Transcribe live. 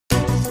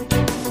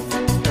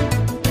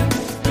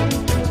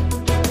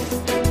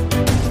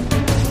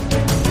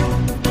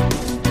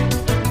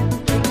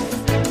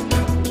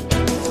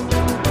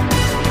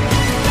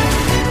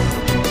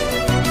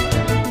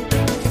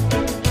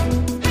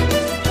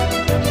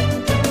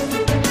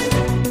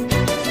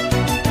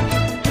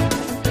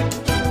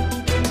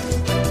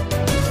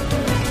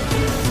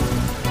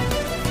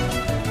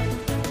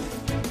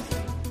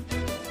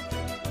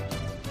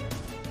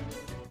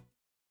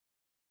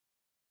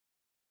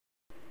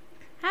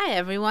Hi,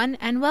 everyone,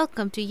 and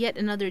welcome to yet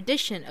another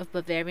edition of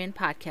Bavarian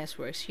Podcast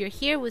Works. You're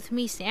here with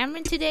me,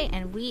 Samron, today,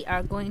 and we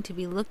are going to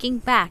be looking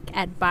back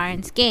at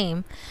Bayern's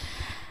game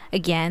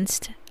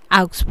against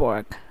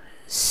Augsburg.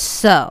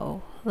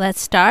 So,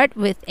 let's start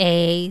with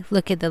a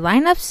look at the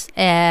lineups,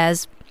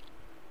 as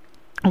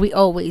we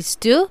always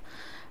do.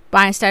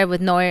 Bayern started with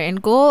Neuer in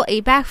goal,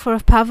 a back four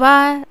of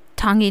Pavard,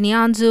 Tanguy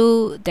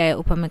Nianzou,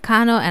 Dayot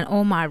Upamecano, and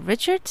Omar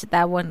Richards.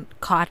 That one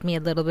caught me a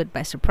little bit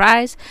by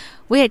surprise.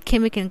 We had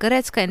Kimmich and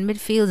Goretzka in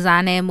midfield,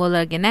 Sané,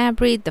 Muller,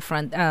 Gnabry,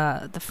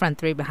 the front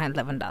three behind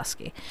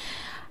Lewandowski.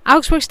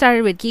 Augsburg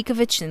started with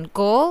Gikiewicz in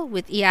goal,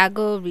 with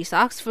Iago, Reece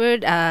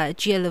Oxford,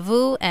 Gia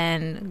Levu,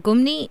 and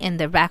Gumni in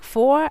their back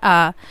four.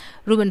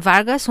 Ruben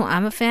Vargas, who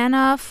I'm a fan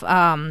of,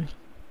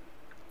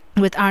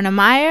 with Arne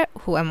Meyer,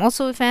 who I'm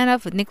also a fan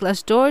of, with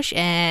Niklas Dorsch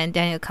and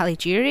Daniel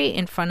Caligiuri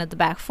in front of the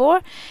back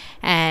four,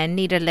 and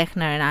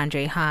Niederlechner and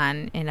Andre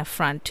Hahn in a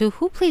front two,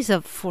 who plays a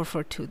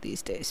 4-4-2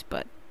 these days.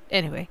 But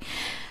anyway,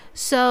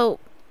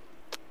 so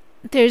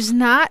there's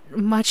not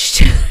much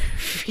to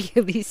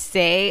really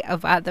say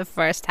about the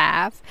first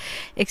half,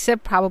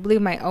 except probably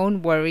my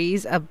own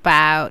worries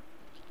about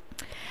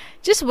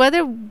just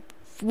whether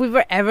we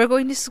were ever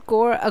going to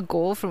score a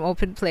goal from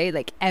open play,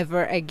 like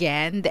ever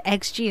again. The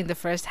XG in the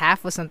first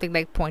half was something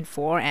like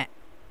 0.4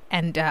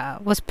 and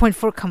was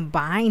 0.4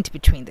 combined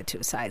between the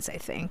two sides, I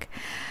think.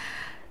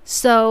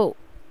 So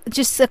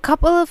just a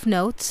couple of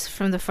notes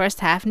from the first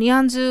half.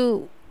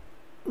 Nianzou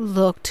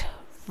looked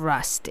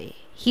rusty.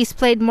 He's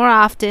played more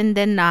often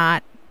than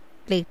not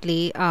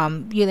lately.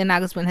 Julian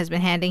Nagelsmann has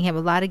been handing him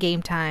a lot of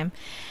game time,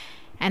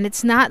 and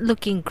it's not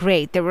looking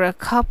great. There were a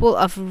couple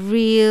of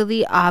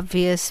really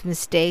obvious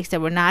mistakes that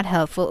were not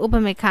helpful.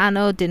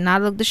 Upamecano did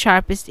not look the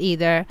sharpest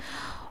either.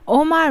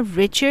 Omar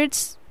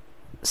Richards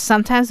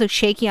sometimes looked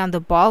shaky on the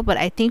ball, but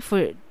I think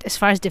as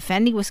far as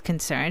defending was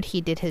concerned,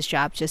 he did his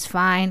job just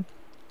fine.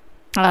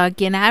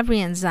 Gnabry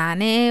and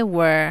Sané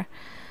were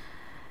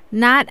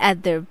not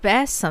at their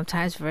best,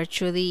 sometimes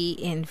virtually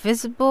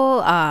invisible.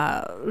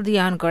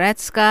 Leon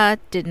Goretzka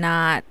did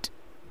not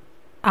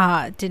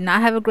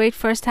have a great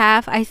first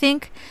half. I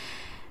think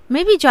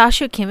maybe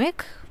Joshua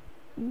Kimmich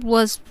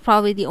was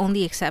probably the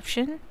only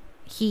exception.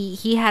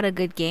 He had a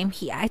good game.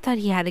 I thought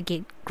he had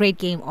a great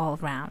game all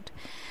around.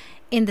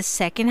 In the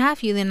second half,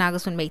 Julian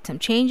Nagelsmann made some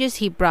changes.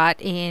 He brought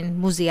in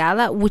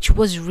Musiala, which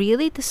was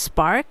really the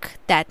spark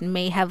that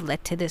may have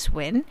led to this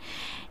win.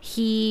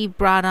 He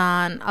brought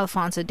on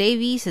Alphonso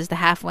Davies as the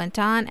half went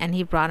on, and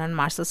he brought on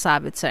Marcel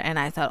Sabitzer, and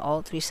I thought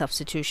all three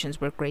substitutions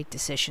were great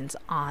decisions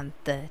on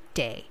the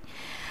day.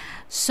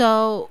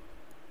 So,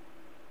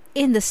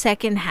 in the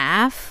second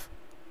half,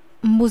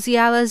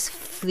 Musiala's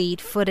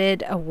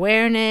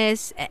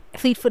fleet-footedness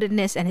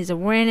and his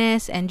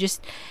awareness, and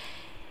just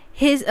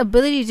his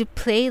ability to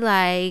play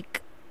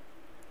like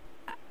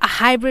a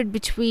hybrid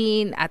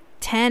between a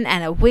 10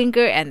 and a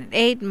winger and an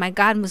 8. My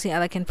God,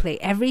 Musiala can play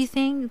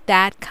everything.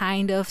 That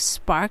kind of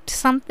sparked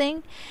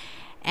something.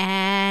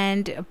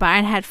 And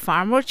Bayern had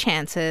far more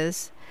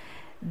chances.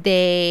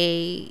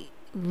 They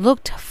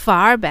looked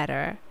far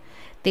better.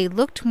 They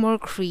looked more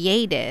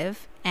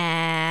creative,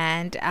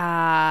 and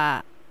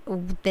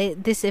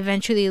this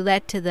eventually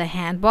led to the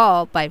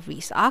handball by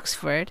Reece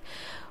Oxford,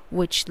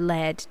 which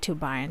led to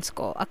Bayern's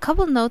goal. A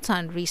couple notes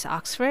on Reece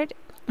Oxford.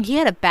 He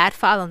had a bad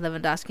foul on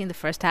Lewandowski in the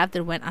first half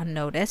that went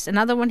unnoticed.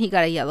 Another one he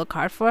got a yellow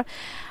card for.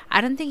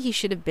 I don't think he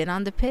should have been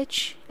on the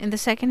pitch in the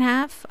second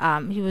half.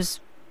 He was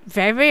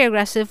very, very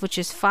aggressive, which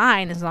is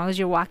fine as long as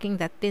you're walking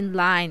that thin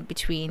line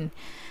between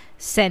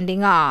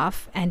sending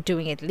off and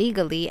doing it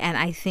legally. And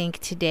I think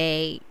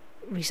today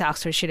Reece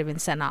Oxford should have been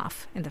sent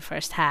off in the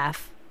first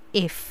half,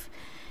 if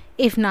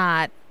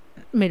not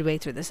midway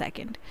through the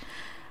second.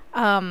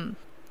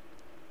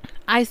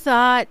 I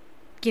thought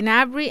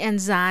Gnabry and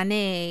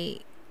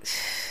Sané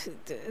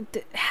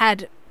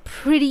had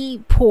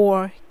pretty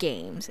poor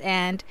games,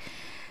 and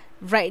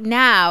right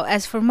now,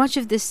 as for much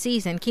of this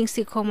season,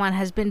 Kingsley Coman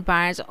has been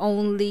Bayern's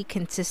only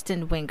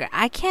consistent winger.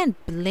 I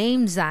can't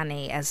blame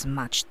Sané as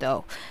much,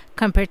 though,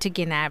 compared to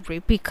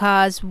Gnabry,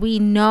 because we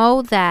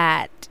know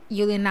that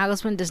Julian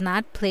Nagelsmann does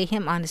not play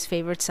him on his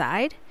favorite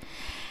side.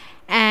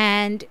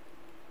 And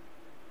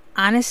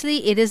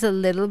honestly, it is a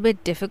little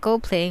bit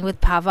difficult playing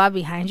with Pavard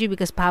behind you,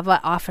 because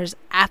Pavard offers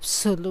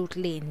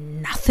absolutely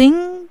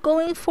nothing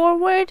going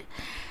forward.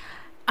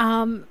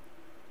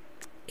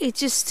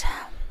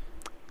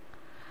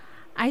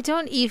 I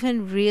don't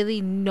even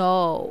really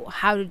know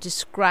how to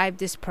describe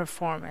this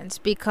performance,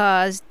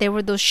 because there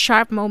were those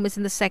sharp moments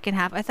in the second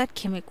half. I thought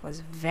Kimmich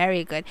was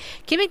very good.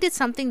 Kimmich did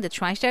something that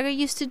Schweinsteiger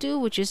used to do,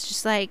 which is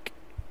just like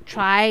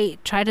try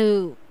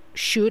to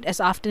shoot as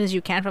often as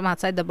you can from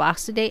outside the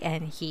box today,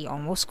 and he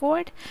almost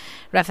scored.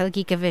 Rafael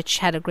Gikiewicz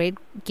had a great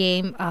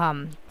game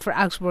for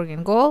Augsburg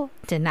in goal,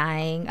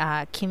 denying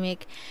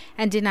Kimmich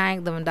and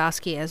denying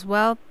Lewandowski as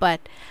well.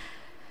 But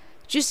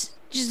just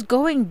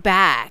going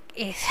back,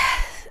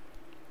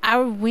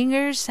 our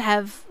wingers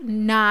have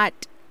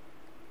not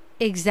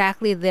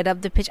exactly lit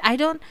up the pitch.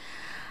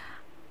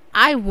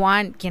 I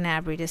want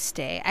Gnabry to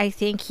stay. I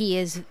think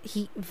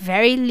he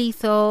very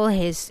lethal.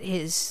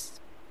 His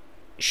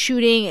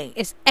shooting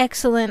is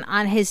excellent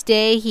on his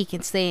day. He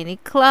can stay in a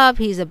club.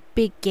 He's a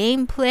big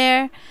game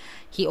player.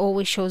 He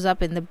always shows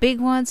up in the big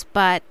ones,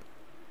 but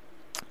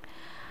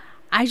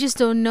I just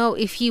don't know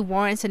if he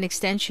warrants an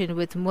extension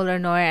with Muller,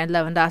 Neuer, and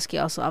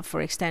Lewandowski also up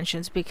for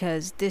extensions,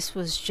 because this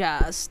was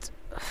just...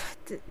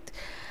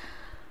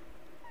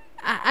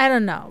 I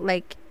don't know.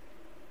 Like,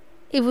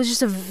 it was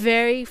just a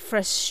very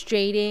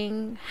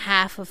frustrating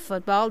half of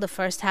football, the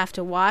first half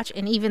to watch,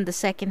 and even the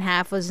second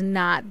half was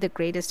not the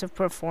greatest of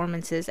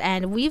performances.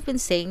 And we've been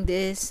saying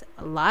this,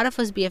 a lot of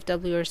us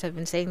BFWers have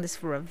been saying this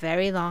for a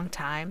very long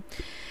time,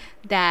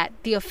 that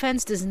the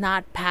offense does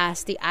not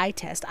pass the eye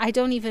test. I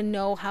don't even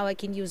know how I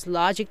can use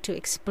logic to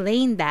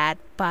explain that,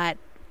 but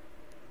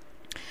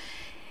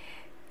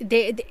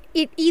it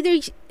either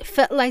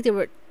felt like there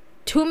were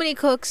too many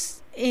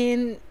cooks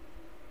in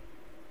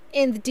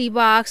the D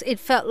box. It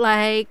felt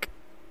like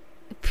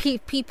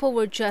people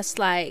were just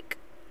like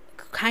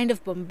kind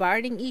of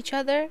bombarding each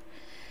other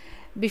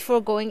before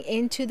going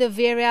into the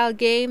Villarreal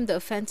game. The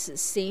offenses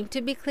seemed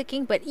to be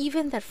clicking, but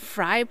even that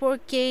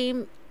Freiburg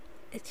game,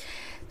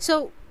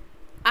 so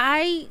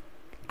I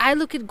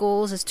look at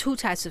goals as two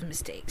types of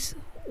mistakes.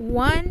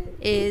 One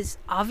is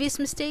obvious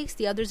mistakes,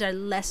 the others are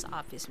less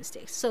obvious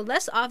mistakes. So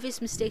less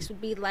obvious mistakes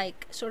would be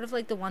like sort of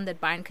like the one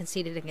that Bayern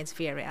conceded against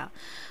Villarreal.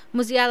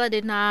 Musiala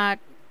did not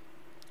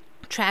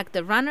track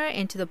the runner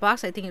into the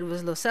box. I think it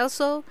was Lo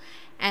Celso,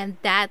 and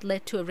that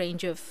led to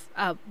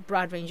a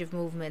broad range of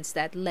movements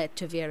that led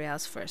to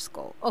Villarreal's first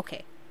goal.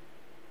 Okay,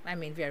 I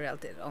mean, Villarreal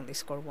did only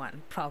score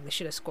one. Probably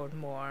should have scored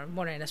more.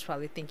 Morena's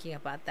probably thinking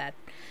about that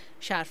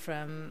shot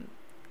from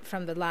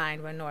the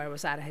line when Neuer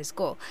was out of his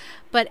goal.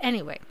 But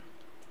anyway,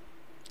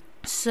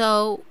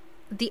 so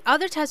the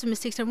other types of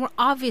mistakes are more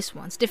obvious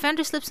ones.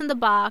 Defender slips in the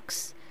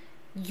box,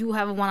 you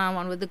have a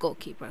one-on-one with the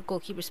goalkeeper.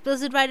 Goalkeeper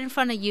spills it right in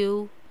front of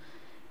you,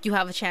 you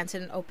have a chance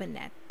at an open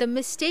net. The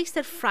mistakes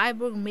that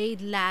Freiburg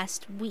made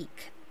last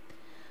week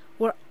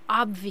were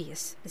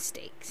obvious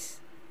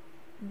mistakes.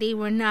 They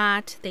were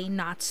not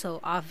so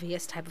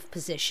obvious type of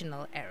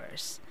positional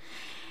errors.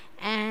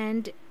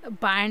 And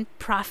Bayern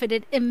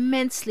profited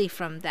immensely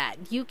from that.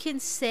 You can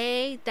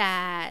say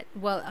that,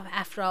 well,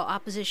 after all,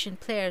 opposition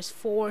players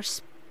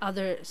force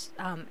others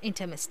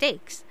into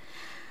mistakes.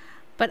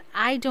 But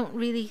I don't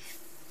really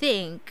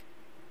think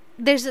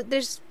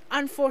there's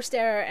unforced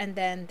error and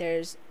then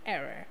there's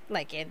error,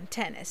 like in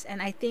tennis.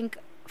 And I think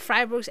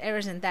Freiburg's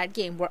errors in that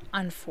game were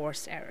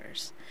unforced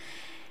errors.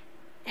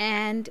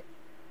 And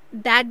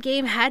that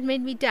game had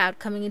made me doubt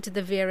coming into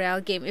the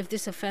Villarreal game if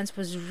this offense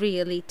was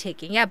really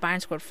ticking. Yeah,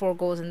 Bayern scored 4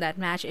 goals in that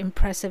match.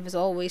 Impressive as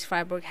always.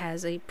 Freiburg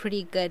has a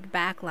pretty good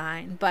back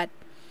line. But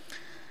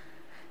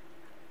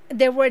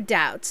there were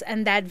doubts,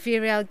 and that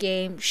Villarreal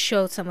game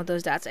showed some of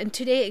those doubts. And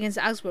today against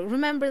Augsburg,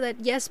 remember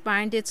that, yes,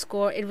 Bayern did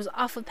score. It was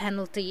off a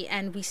penalty,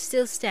 and we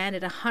still stand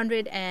at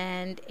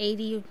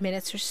 180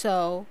 minutes or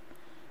so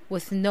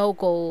with no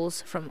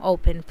goals from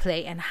open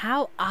play. And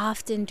how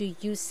often do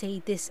you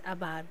say this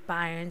about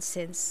Bayern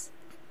since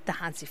the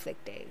Hansi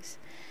Flick days?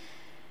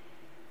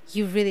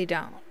 You really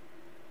don't.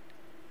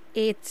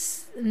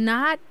 It's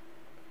not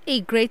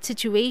a great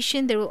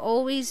situation. There will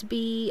always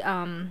be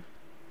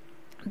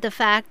the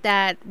fact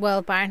that,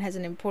 well, Bayern has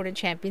an important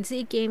Champions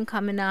League game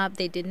coming up.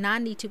 They did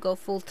not need to go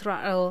full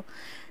throttle.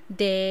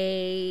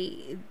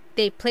 They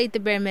played the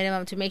bare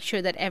minimum to make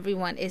sure that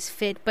everyone is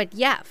fit. But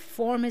yeah,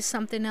 form is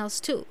something else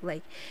too.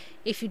 Like,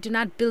 if you do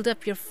not build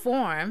up your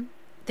form,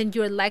 then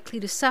you're likely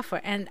to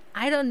suffer. And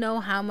I don't know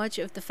how much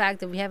of the fact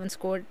that we haven't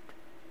scored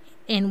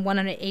in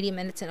 180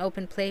 minutes in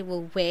open play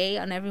will weigh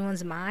on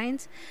everyone's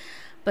minds.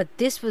 But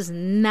this was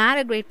not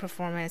a great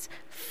performance.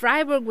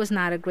 Freiburg was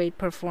not a great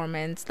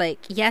performance. Like,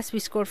 yes, we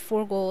scored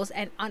 4 goals.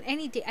 And on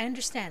any day, I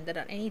understand that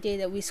on any day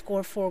that we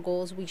score 4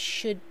 goals, we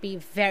should be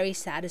very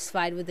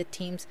satisfied with the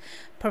team's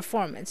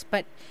performance.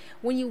 But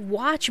when you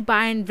watch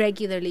Bayern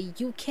regularly,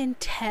 you can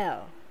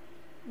tell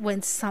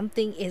when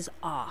something is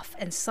off.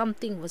 And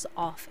something was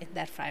off in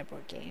that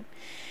Freiburg game.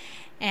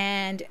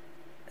 And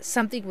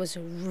something was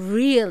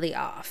really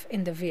off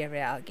in the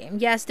Villarreal game.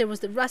 Yes, there was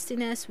the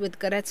rustiness with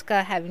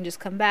Goretzka having just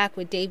come back,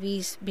 with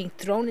Davies being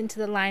thrown into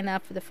the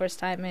lineup for the first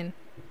time in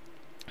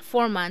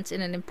 4 months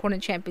in an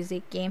important Champions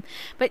League game.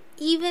 But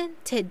even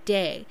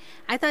today,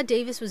 I thought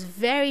Davies was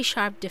very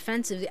sharp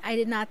defensively. I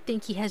did not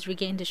think he has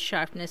regained his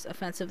sharpness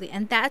offensively,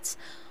 and that's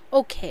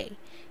okay.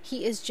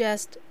 He is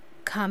just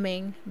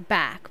coming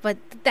back. But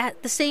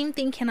that the same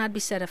thing cannot be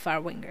said of our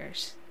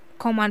wingers,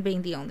 Coman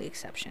being the only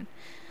exception.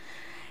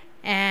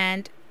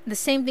 And the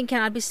same thing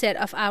cannot be said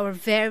of our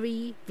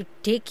very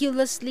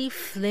ridiculously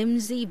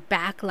flimsy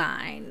back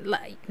line.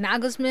 Like,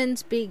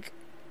 Nagelsmann's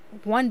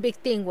one big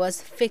thing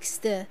was fix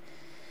the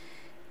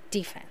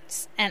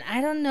defense. And I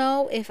don't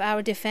know if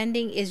our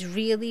defending is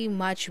really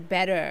much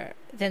better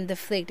than the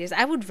Flick days.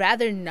 I would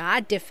rather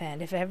not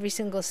defend if every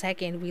single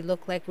second we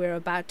look like we're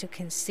about to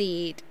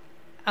concede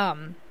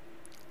and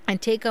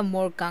take a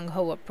more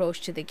gung-ho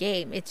approach to the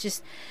game. It's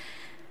just,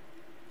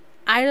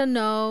 I don't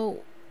know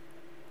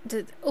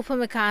the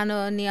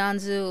Upamecano,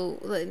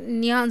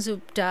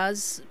 Nyanzu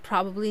does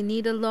probably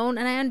need a loan,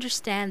 and I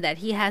understand that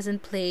he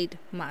hasn't played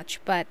much,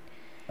 but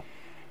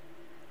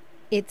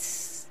it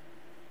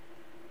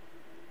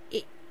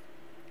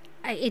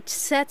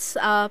sets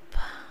up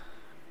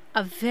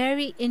a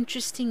very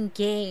interesting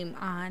game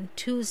on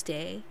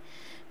Tuesday,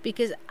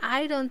 because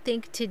I don't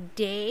think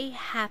today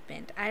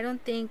happened. I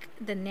don't think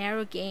the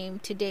narrow game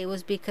today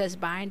was because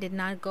Bayern did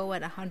not go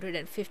at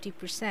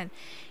 150%.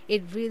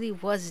 It really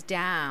was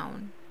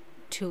down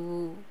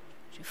to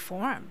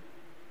form.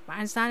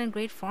 Bayern's not in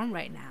great form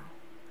right now.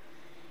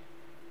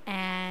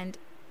 And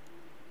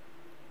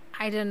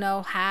I don't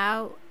know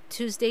how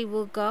Tuesday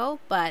will go,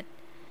 but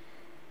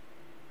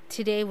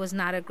today was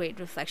not a great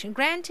reflection.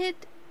 Granted,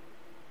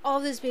 all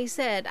this being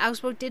said,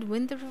 Augsburg did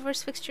win the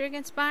reverse fixture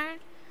against Bayern.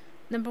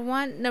 Number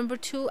one. Number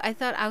two, I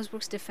thought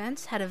Augsburg's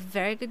defense had a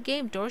very good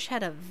game. Dorsch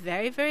had a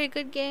very, very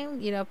good game.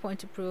 Point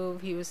to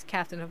prove, he was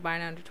captain of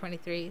Bayern under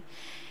 23.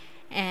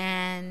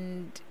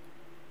 And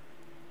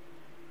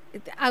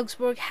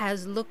Augsburg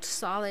has looked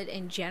solid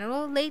in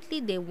general lately.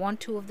 They won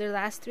 2 of their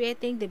last 3, I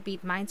think. They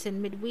beat Mainz in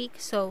midweek.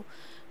 So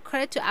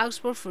credit to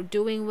Augsburg for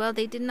doing well.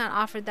 They did not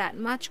offer that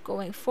much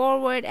going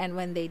forward. And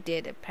when they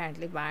did,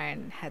 apparently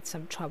Bayern had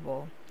some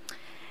trouble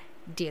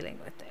dealing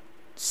with it.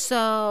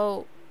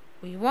 So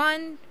we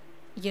won.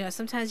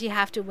 Sometimes you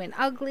have to win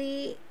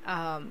ugly.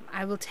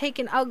 I will take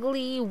an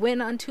ugly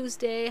win on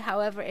Tuesday,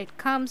 however it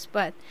comes,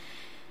 but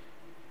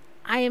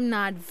I am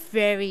not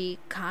very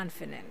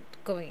confident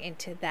going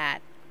into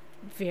that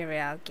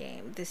Villarreal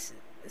game.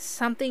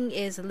 Something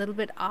is a little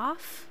bit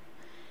off,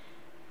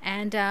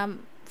 and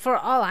for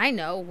all I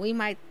know,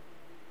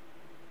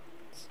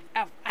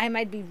 I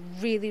might be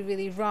really,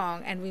 really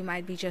wrong, and we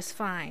might be just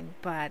fine,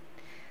 but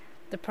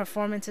the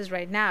performances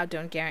right now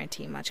don't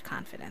guarantee much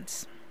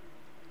confidence.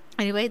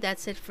 Anyway,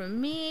 that's it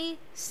from me,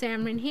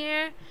 Samrin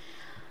here.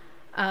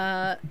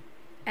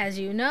 As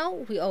you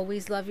know, we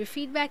always love your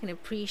feedback and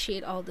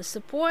appreciate all the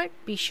support.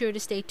 Be sure to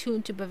stay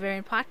tuned to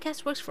Bavarian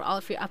Podcast Works for all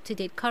of your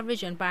up-to-date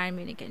coverage on Bayern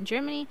Munich and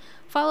Germany.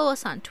 Follow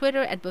us on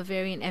Twitter at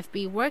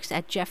BavarianFBWorks,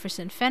 at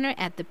Jefferson Fenner,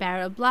 at The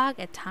Barrel Blog,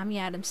 at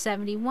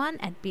TommyAdams71,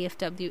 at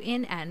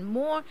BFWin, and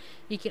more.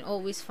 You can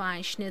always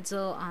find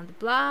Schnitzel on the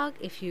blog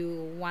if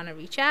you want to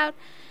reach out.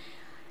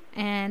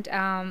 And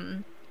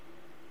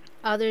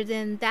other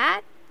than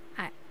that,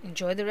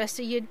 enjoy the rest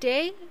of your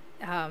day.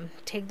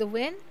 Take the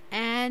win,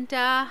 and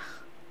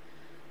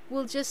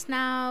we'll just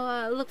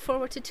now look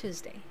forward to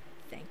Tuesday.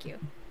 Thank you.